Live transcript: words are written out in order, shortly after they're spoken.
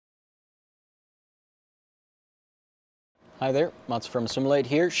Hi there, Mats from Assimilate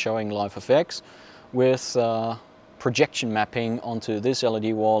here, showing live effects with projection mapping onto this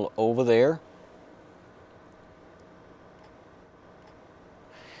LED wall over there.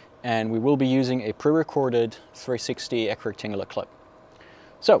 And we will be using a pre-recorded 360 equirectangular clip.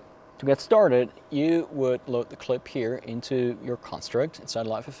 So, to get started, you would load the clip here into your construct inside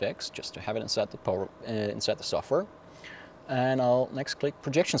Live Effects, just to have it inside the software. And I'll next click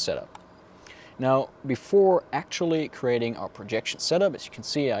Projection Setup. Now, before actually creating our projection setup, as you can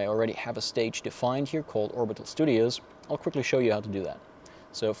see, I already have a stage defined here called Orbital Studios. I'll quickly show you how to do that.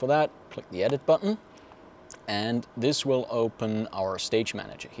 So for that, click the Edit button, and this will open our Stage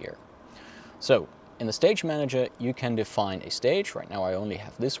Manager here. So, in the Stage Manager, you can define a stage. Right now I only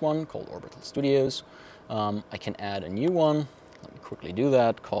have this one called Orbital Studios. I can add a new one. Let me quickly do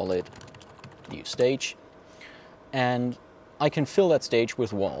that, call it New Stage. And I can fill that stage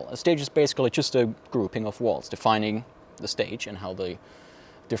with wall. A stage is basically just a grouping of walls, defining the stage and how the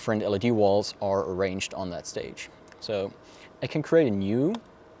different LED walls are arranged on that stage. So I can create a new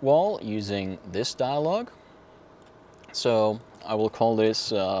wall using this dialog. So I will call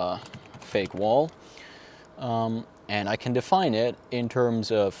this fake wall. And I can define it in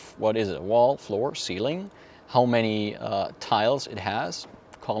terms of what is it, a wall, floor, ceiling, how many tiles it has,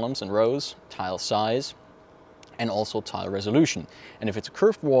 columns and rows, tile size, and also tile resolution. And if it's a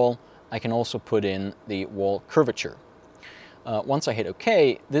curved wall, I can also put in the wall curvature. Once I hit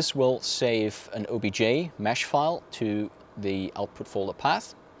OK, this will save an OBJ mesh file to the output folder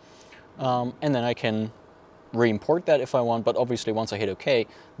path. And then I can re-import that if I want, but obviously once I hit OK,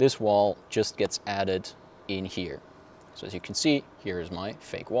 this wall just gets added in here. So as you can see, here is my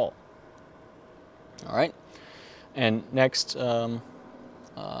fake wall. All right, and next,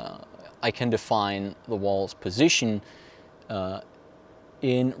 I can define the wall's position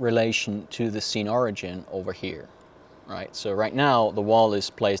in relation to the scene origin over here. Right? So right now the wall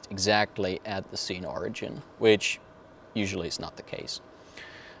is placed exactly at the scene origin, which usually is not the case.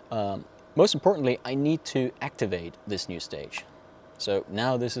 Most importantly, I need to activate this new stage. So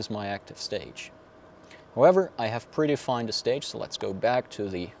now this is my active stage. However, I have predefined a stage, so let's go back to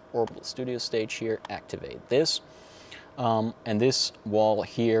the Orbital Studio stage here, activate this. And this wall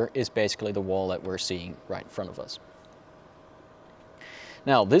here is basically the wall that we're seeing right in front of us.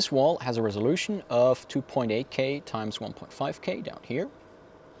 Now, this wall has a resolution of 2.8K times 1.5K down here.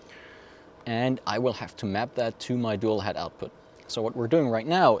 And I will have to map that to my dual head output. So what we're doing right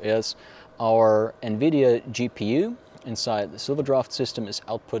now is our NVIDIA GPU inside the Silverdraft system is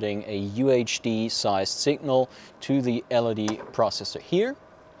outputting a UHD sized signal to the LED processor here.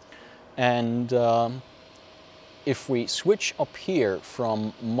 And if we switch up here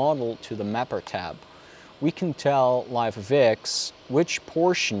from Model to the Mapper tab, we can tell LiveFX which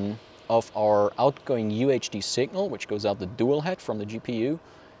portion of our outgoing UHD signal, which goes out the dual head from the GPU,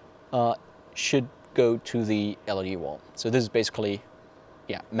 should go to the LED wall. So this is basically,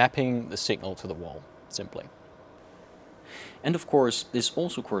 mapping the signal to the wall, simply. And of course, this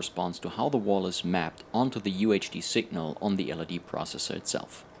also corresponds to how the wall is mapped onto the UHD signal on the LED processor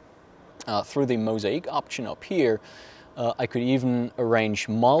itself. Through the mosaic option up here, I could even arrange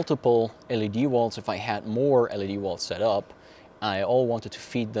multiple LED walls if I had more LED walls set up. I all wanted to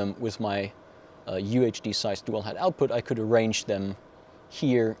feed them with my UHD sized dual head output. I could arrange them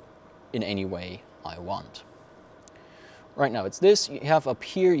here in any way I want. Right now it's this. You have up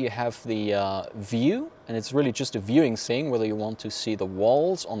here, you have the view, and it's really just a viewing thing, whether you want to see the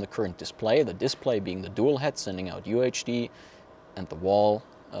walls on the current display, the display being the dual head sending out UHD, and the wall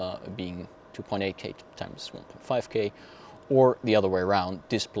being 2.8K times 1.5K, or the other way around,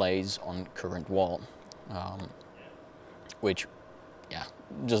 displays on current wall, which,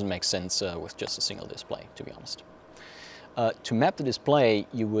 doesn't make sense with just a single display, to be honest. To map the display,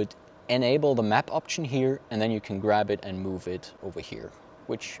 you would enable the map option here, and then you can grab it and move it over here,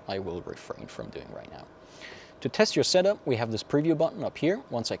 which I will refrain from doing right now. To test your setup, we have this preview button up here.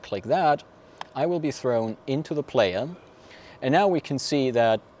 Once I click that, I will be thrown into the player. And now we can see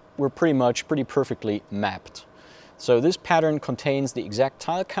that we're pretty perfectly mapped. So this pattern contains the exact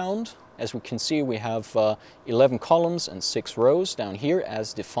tile count. As we can see, we have 11 columns and 6 rows down here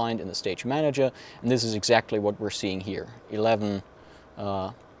as defined in the Stage Manager. And this is exactly what we're seeing here, 11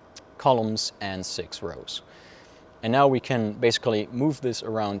 columns and 6 rows. And now we can basically move this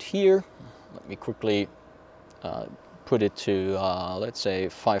around here. Let me quickly put it to, let's say,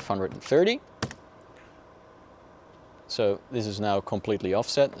 530. So this is now completely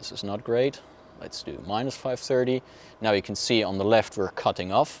offset. This is not great. Let's do minus 530. Now you can see on the left we're cutting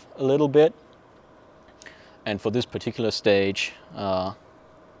off a little bit. And for this particular stage,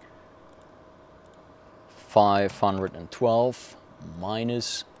 512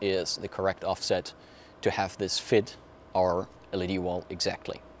 minus is the correct offset to have this fit our LED wall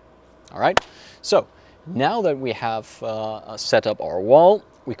exactly. All right, so now that we have set up our wall,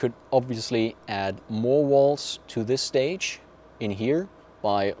 we could obviously add more walls to this stage in here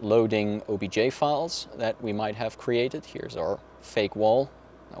by loading OBJ files that we might have created. Here's our fake wall.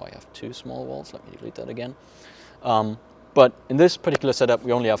 Now I have two small walls. Let me delete that again. But in this particular setup,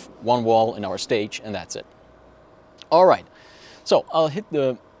 we only have one wall in our stage, and that's it. All right, so I'll hit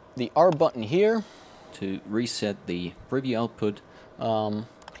the R button here to reset the preview output,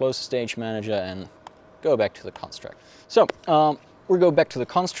 close the stage manager, and go back to the construct. So we'll go back to the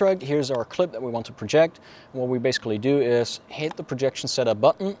construct. Here's our clip that we want to project. What we basically do is hit the projection setup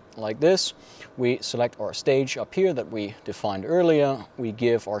button like this. We select our stage up here that we defined earlier. We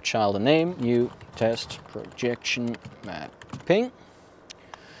give our child a name, new test projection mapping.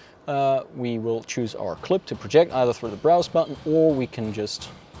 We will choose our clip to project either through the browse button, or we can just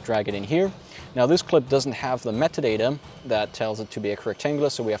drag it in here. Now this clip doesn't have the metadata that tells it to be equirectangular,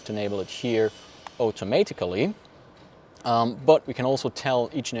 so we have to enable it here automatically. But we can also tell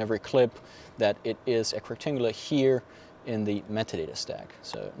each and every clip that it is equirectangular here in the metadata stack.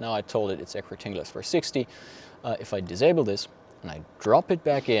 So now I told it it's equirectangular 360. If I disable this and I drop it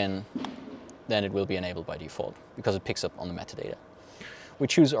back in, then it will be enabled by default because it picks up on the metadata. We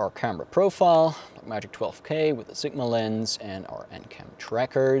choose our camera profile, Magic 12K with the Sigma lens and our NCAM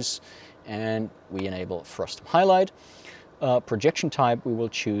trackers, and we enable frustum highlight. Projection type, we will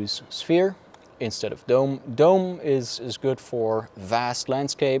choose sphere instead of dome. Dome is good for vast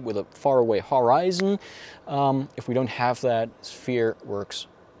landscape with a faraway horizon. If we don't have that, sphere works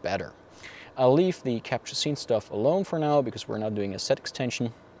better. I'll leave the capture scene stuff alone for now because we're not doing a set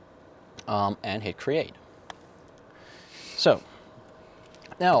extension, and hit create. So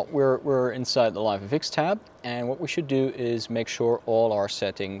now we're inside the LiveFX tab, and what we should do is make sure all our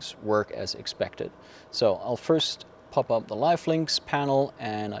settings work as expected. So I'll first pop up the live links panel,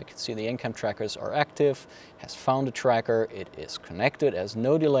 and I can see the NCAM trackers are active, has found a tracker, it is connected, has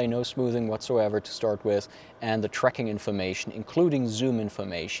no delay, no smoothing whatsoever to start with, and the tracking information, including zoom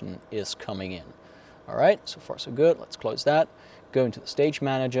information, is coming in. All right, so far so good. Let's close that. Go into the stage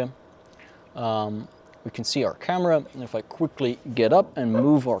manager. We can see our camera, and if I quickly get up and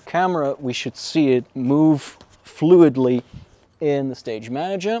move our camera, we should see it move fluidly in the stage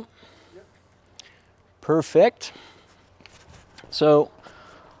manager. Perfect. So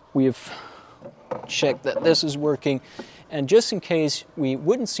we've checked that this is working, and just in case we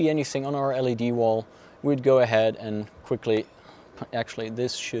wouldn't see anything on our LED wall, we'd go ahead and quickly, actually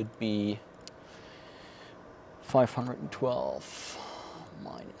this should be 512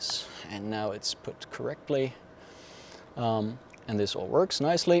 minus, and now it's put correctly, and this all works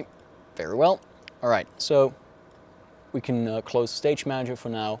nicely, very well. All right, so we can close the stage manager for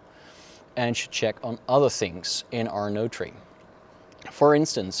now and should check on other things in our node tree. For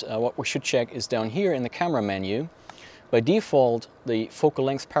instance, what we should check is down here in the camera menu. By default, the focal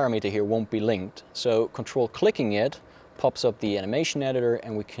length parameter here won't be linked, so control clicking it pops up the animation editor,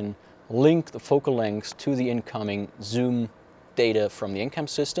 and we can link the focal length to the incoming zoom data from the NCAM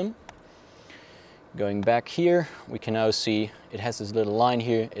system. Going back here, we can now see it has this little line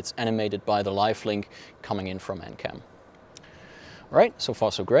here. It's animated by the live link coming in from NCAM. All right, so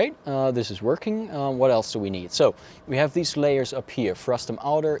far so great. This is working. What else do we need? So we have these layers up here, frustum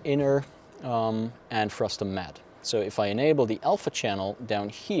outer, inner, and frustum matte. So if I enable the alpha channel down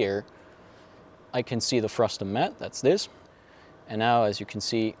here, I can see the frustum matte, that's this. And now, as you can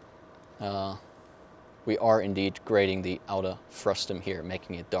see, we are indeed grading the outer frustum here,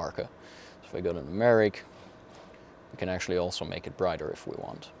 making it darker. So if I go to numeric, we can actually also make it brighter if we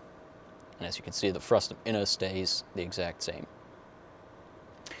want. And as you can see, the frustum inner stays the exact same.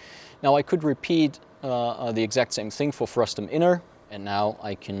 Now I could repeat the exact same thing for frustum inner, and now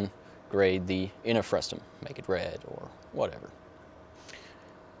I can grade the inner frustum, make it red or whatever.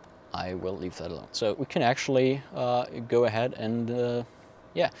 I will leave that alone. So we can actually go ahead and,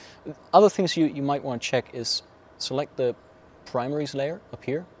 yeah. Other things you might want to check is select the primaries layer up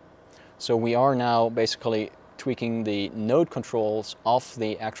here. So we are now basically tweaking the node controls of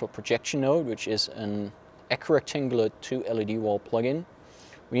the actual projection node, which is an equirectangular 2 LED wall plugin.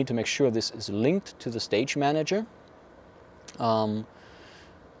 We need to make sure this is linked to the stage manager.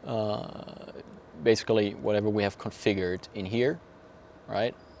 Basically, whatever we have configured in here,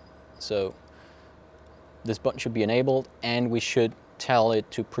 right? So this button should be enabled, and we should tell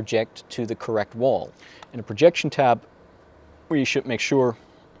it to project to the correct wall. In the projection tab, we should make sure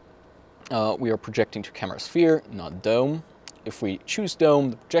we are projecting to camera sphere, not dome. If we choose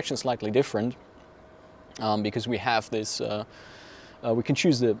dome, the projection is slightly different. because we have this, we can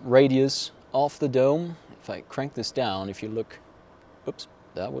choose the radius of the dome. If I crank this down, if you look, oops,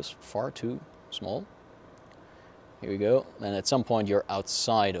 that was far too small. Here we go. Then at some point you're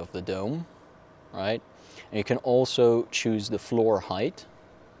outside of the dome, right? And you can also choose the floor height.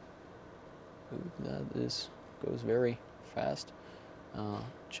 Ooh, that goes very fast.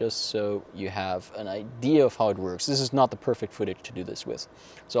 Just so you have an idea of how it works. This is not the perfect footage to do this with.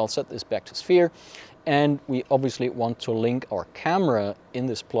 So I'll set this back to sphere. And we obviously want to link our camera in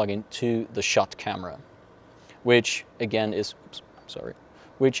this plugin to the shot camera, which again is,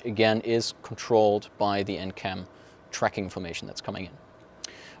 controlled by the NCAM tracking information that's coming in.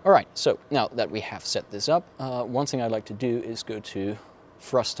 All right, so now that we have set this up, one thing I'd like to do is go to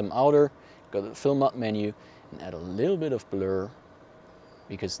Frustum Outer, go to the Fill Map menu, and add a little bit of blur,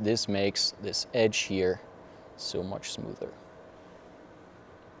 because this makes this edge here so much smoother.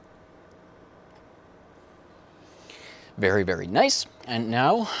 Very, very nice. And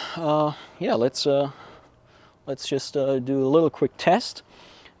now, yeah, let's just do a little quick test.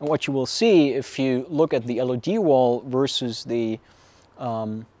 And what you will see if you look at the LED wall versus the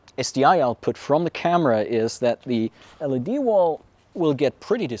SDI output from the camera is that the LED wall will get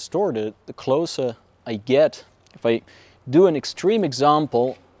pretty distorted the closer I get. If I do an extreme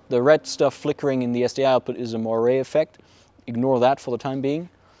example, the red stuff flickering in the SDI output is a moire effect. Ignore that for the time being.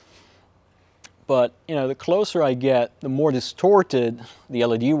 But you know, the closer I get, the more distorted the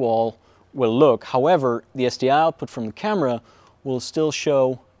LED wall will look. However, the SDI output from the camera will still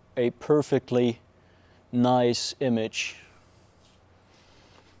show a perfectly nice image.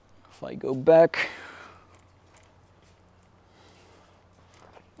 If I go back,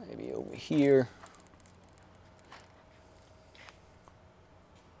 maybe over here.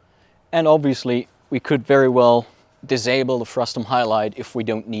 And obviously, we could very well disable the Frustum highlight if we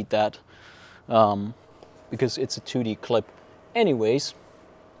don't need that, because it's a 2D clip anyways.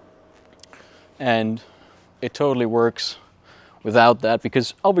 And it totally works without that,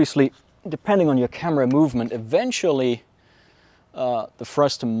 because obviously, depending on your camera movement, eventually the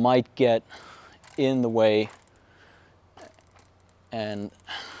Frustum might get in the way and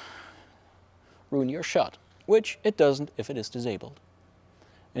ruin your shot, which it doesn't if it is disabled.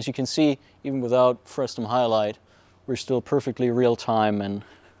 As you can see, even without Frustum highlight, we're still perfectly real time and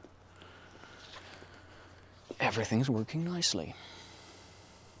everything's working nicely.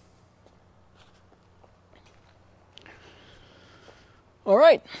 All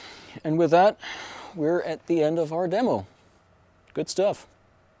right, and with that, we're at the end of our demo. Good stuff.